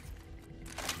luck.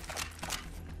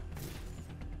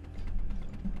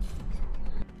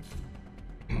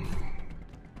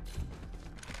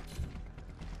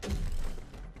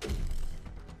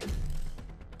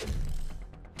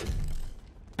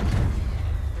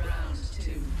 Round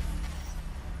 2.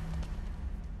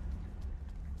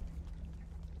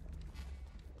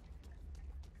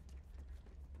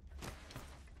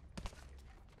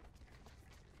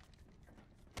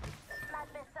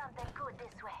 Might be something good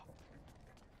this way.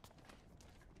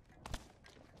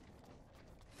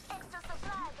 Extra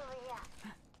supplies over here.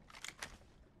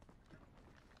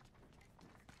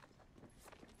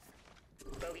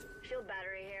 Bogey, shield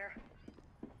battery here.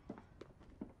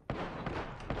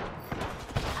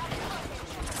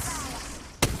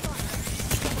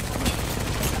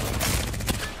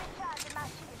 Recharging my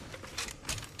shield.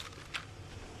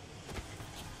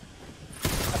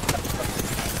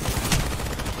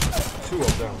 Two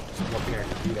of them. Nothing I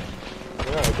can do that.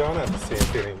 Yeah, I don't have the same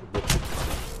feeling. But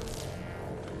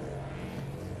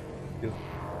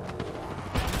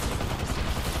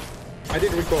I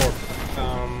did record.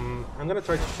 I'm gonna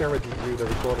try to share with you the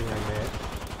recording I made.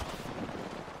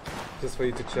 Just for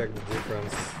you to check the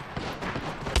difference.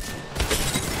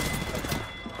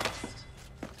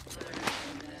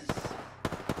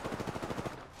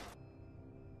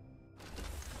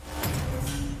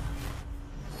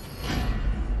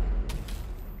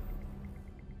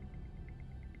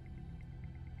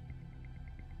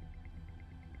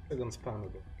 second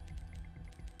spawnable.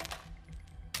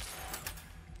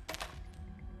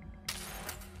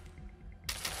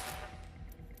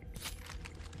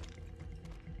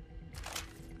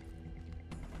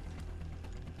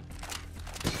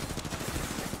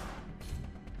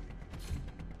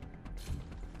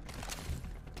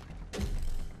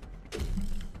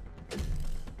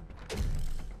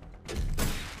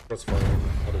 Crossfire,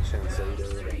 not a chance either.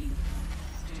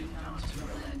 Do not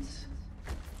relent.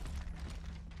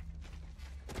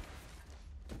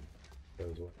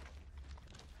 There's one.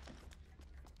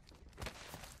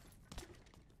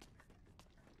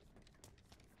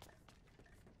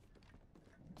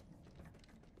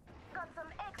 Got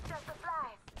some extra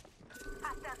supplies.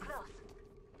 After close.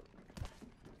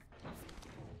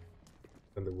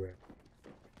 Underwear.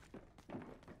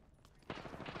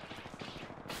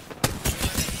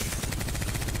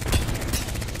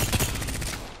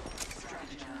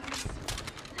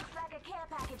 Looks like a care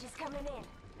package is coming in.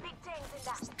 Big tanks in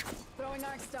that. Throwing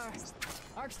Arc Star.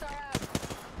 Arc Star out.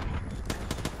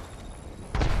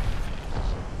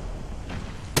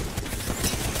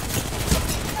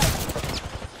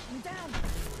 I'm down.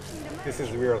 This is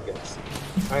weird, guys.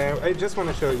 I just want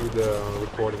to show you the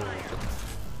recording.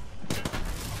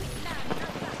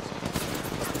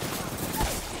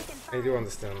 I do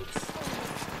understand.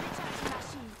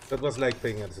 That was like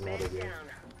playing at another game.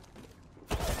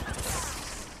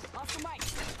 Off the mic.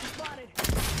 Spotted.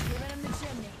 Giving him the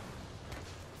chimney.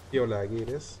 Yo, laggy it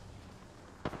is.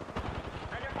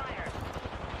 Under fire.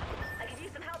 I could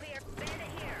use some help here.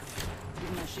 Bandit here.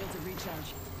 Giving my shields a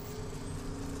recharge.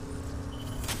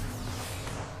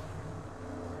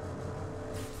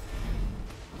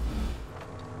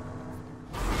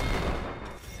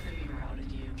 Enemy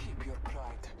routed you. Keep your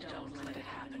pride. Don't let it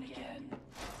happen again.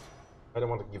 I don't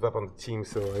want to give up on the team,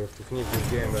 so I have to finish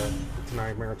this game. It's a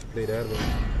nightmare to play that way.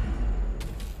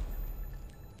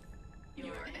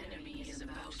 Your enemy is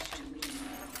about to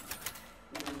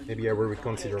leave. Maybe I will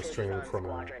reconsider streaming from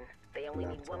a They only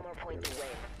need one laptop. more point to win.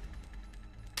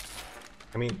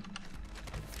 I mean,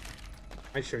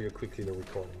 I show you quickly the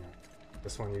recording.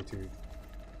 Just want you to,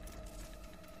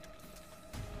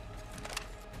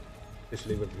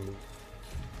 especially with the move.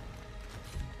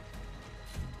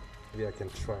 Maybe I can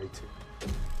try to,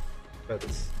 but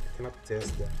I cannot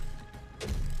test that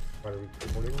while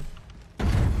recording.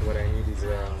 What I need is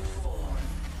a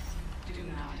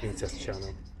team test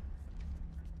channel.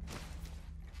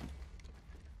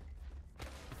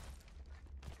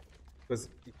 Because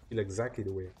it feels exactly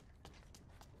the way.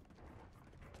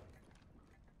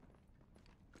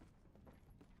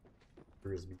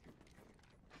 USB.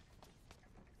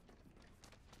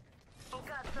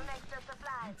 Got some extra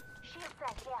supplies. Shield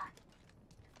set here.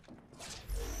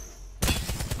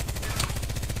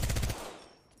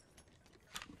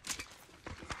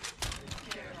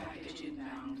 Care package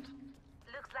inbound.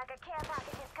 Looks like a care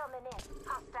package is coming in.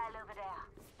 Hostile over there.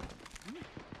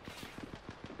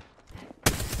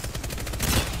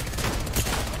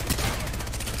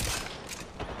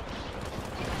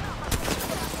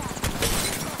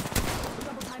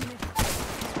 Double timing it.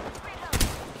 Reload.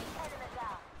 Enemy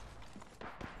down.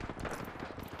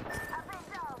 I've been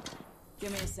down.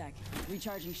 Give me a sec.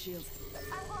 Recharging shields.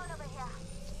 I'm going over here.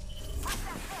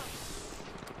 Hostile kill.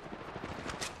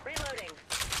 Reloading.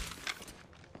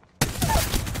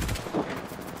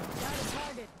 Got a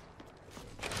target.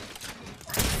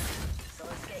 So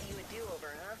let's get you a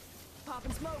do-over, huh?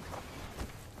 Popping smoke.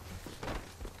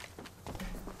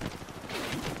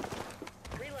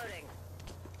 Reloading.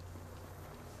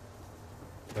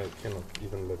 I cannot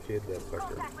even locate that fucker.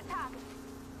 Contact with target.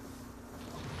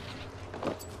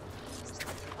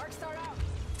 Arc Star out.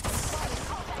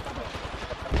 Contact with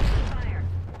fire.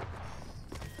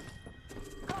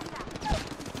 Contact.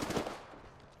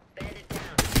 Bandit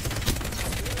down.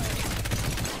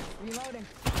 Reloading.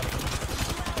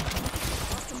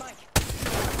 Off the mic.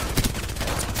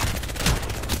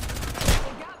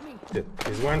 They got me. Shit.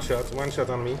 He's one shot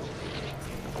on me.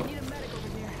 I need a medic over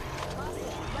here.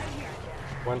 Right here.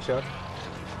 One shot.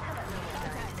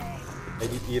 I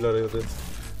did heal a little bit.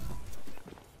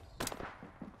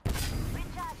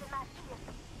 Recharging my shield.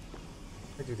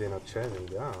 Why do they not chase him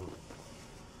down?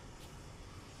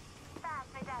 Fast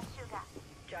with that sugar.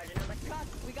 Charging on my Cut.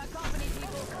 We got company,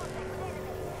 people. contact with enemy.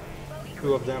 Bogey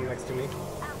Two of them next to me.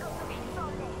 I'll go for being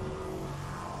solid.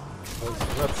 Oh,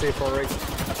 not safe already.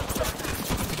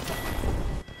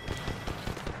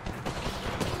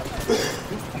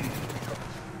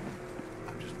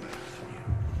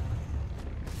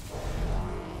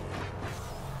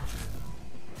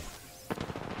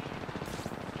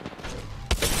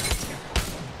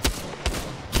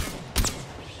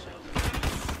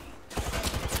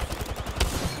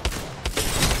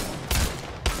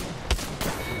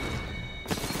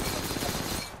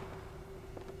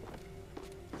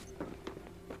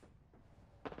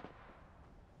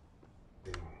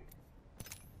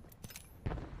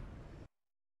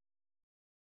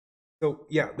 So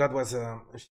yeah, that was the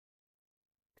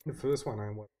first one I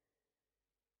was.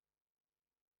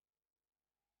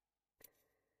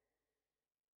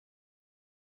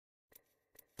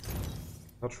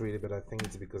 Not really, but I think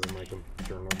it's because of my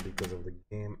computer, not because of the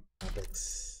game.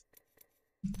 Apex.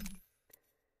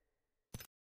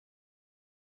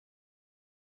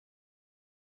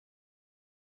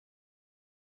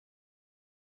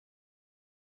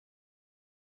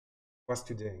 Was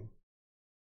today.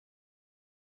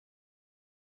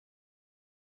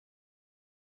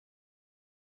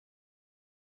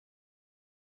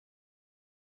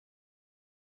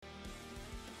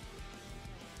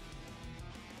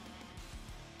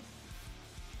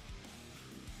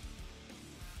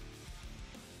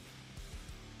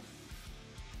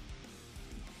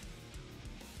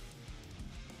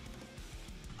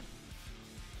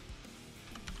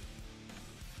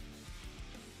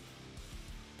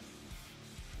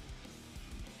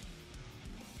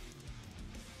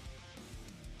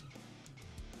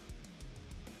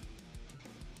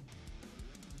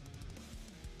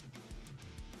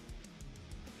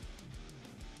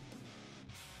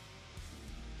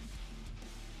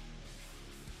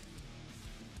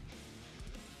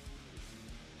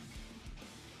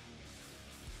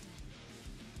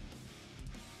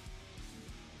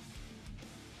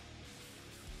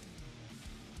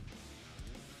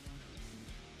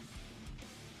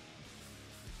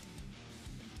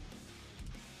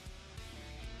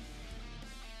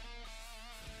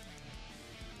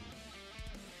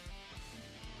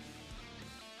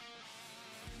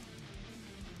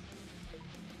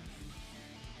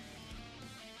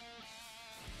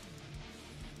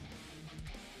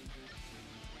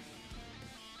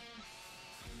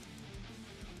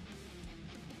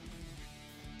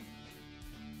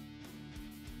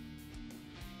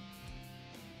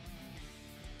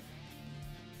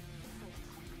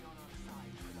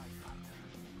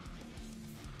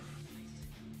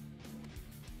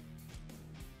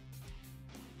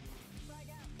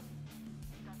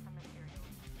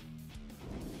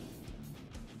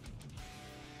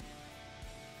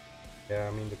 Yeah,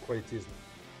 I mean the quality is.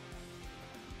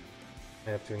 I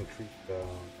have to increase the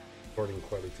recording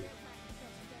quality.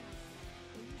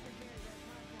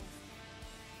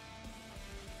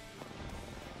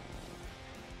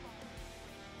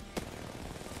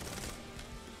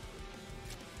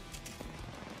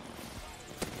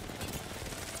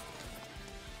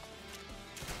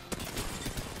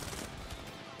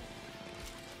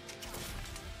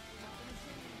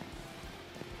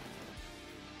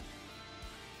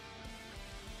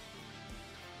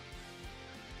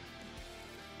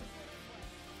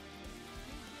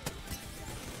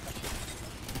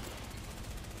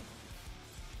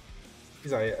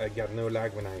 I got no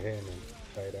lag when I aim and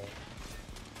try it out.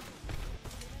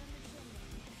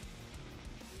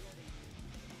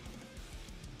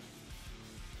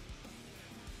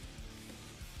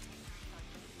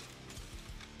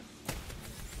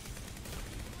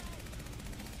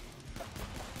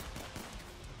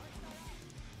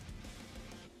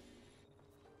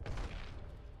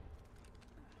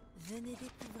 Venez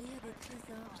découvrir des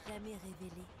trésors jamais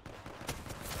révélés.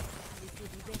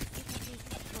 Laissez-vous bercer par les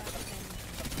histoires d'amitié.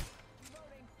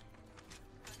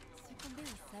 Succombez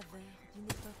aux saveurs d'une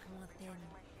époque lointaine.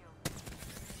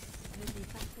 Venez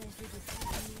partager des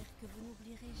souvenirs que vous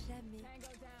n'oublierez jamais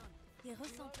et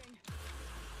ressentez.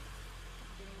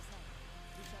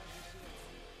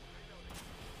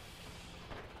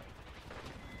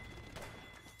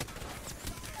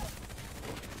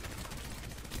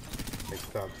 I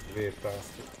stopped way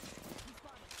faster.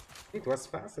 It was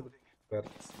faster, but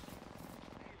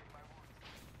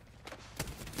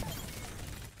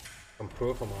some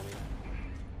purple money.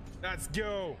 Let's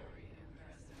go!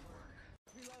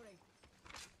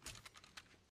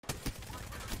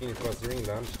 It was during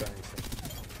lunchtime, so.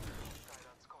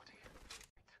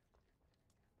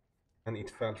 And it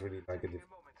felt really like a different.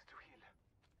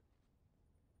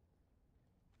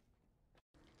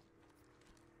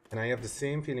 And I have the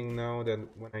same feeling now that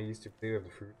when I used to play with the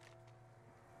fruit.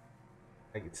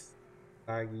 Like it's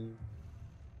laggy.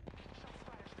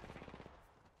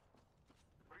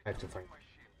 I have to find.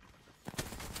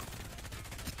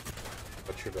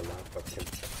 Not sure the laptop can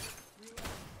check.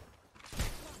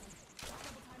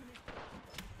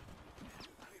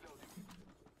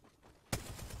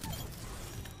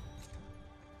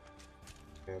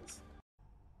 That's.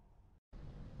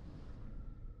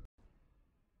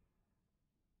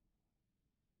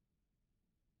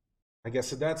 I guess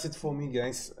so that's it for me,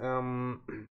 guys.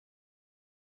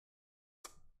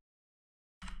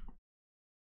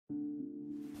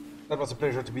 That was a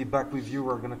pleasure to be back with you.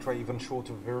 We're gonna try even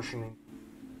shorter version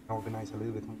organize a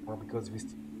little bit more because we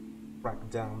still track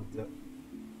down the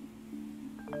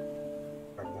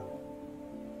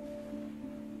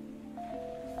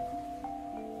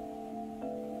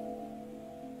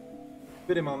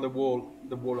put him on the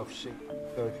wall of shape.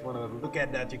 So if you want to look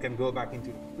at that, you can go back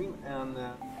into the screen, and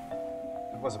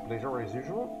it was a pleasure as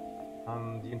usual.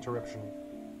 And the interruption,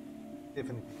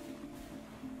 definitely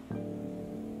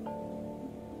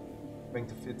going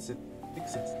to fix it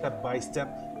step by step.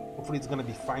 Hopefully it's gonna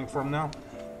be fine from now.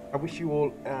 I wish you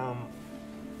all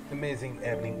amazing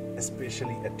evening,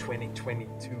 especially a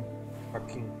 2022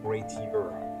 fucking great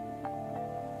year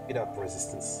without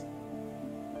resistance.